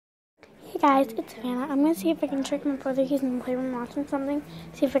Guys, it's Savannah. I'm gonna see if I can trick my brother. He's in the playroom watching something.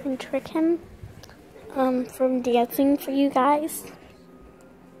 See if I can trick him from dancing for you guys.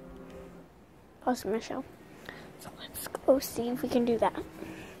 Pause my show. So let's go see if we can do that.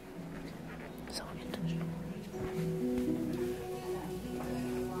 So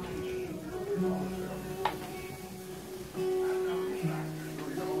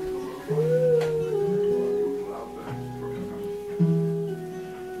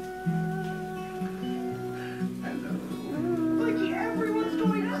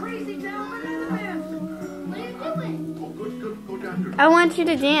I want you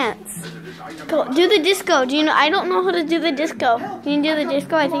to dance. Go do the disco. Do you know? I don't know how to do the disco. Can you do the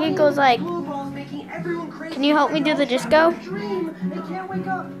disco? I think it goes like. Can you help me do the disco?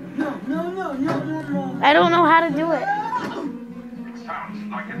 I don't know how to do it.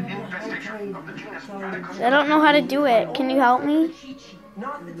 I don't know how to do it. Can you help me?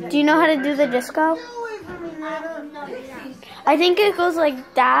 Do you know how to do the disco? I think it goes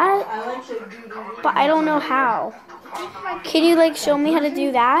like that, but I don't know how. Can you like show me how to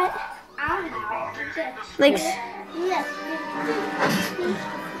do that? Like,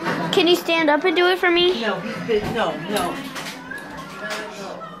 can you stand up and do it for me? No.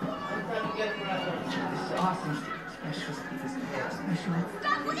 Awesome.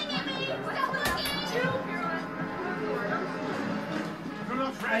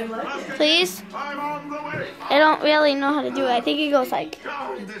 Please? I don't really know how to do it. I think it goes like.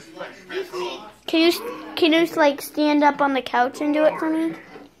 Can you like stand up on the couch and do it for me?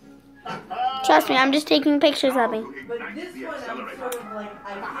 Trust me, I'm just taking pictures of me. But this one, I'm sort of like,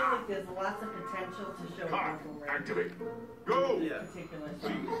 I feel like there's lots of potential to show Activate. Go.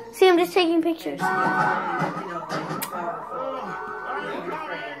 See, I'm just taking pictures.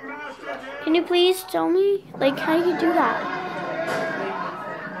 Can you please show me? Like, how do you do that?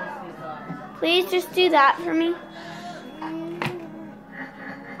 Please just do that for me.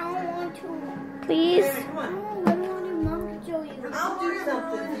 Please. I'll do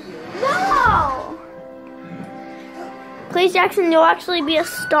something for you. No! Please, Jackson, you'll actually be a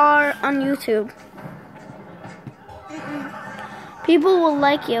star on YouTube. People will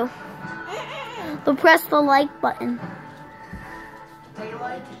like you. They'll press the like button.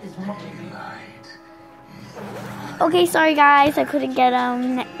 Okay, sorry guys, I couldn't get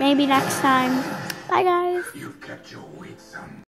maybe next time. Bye guys.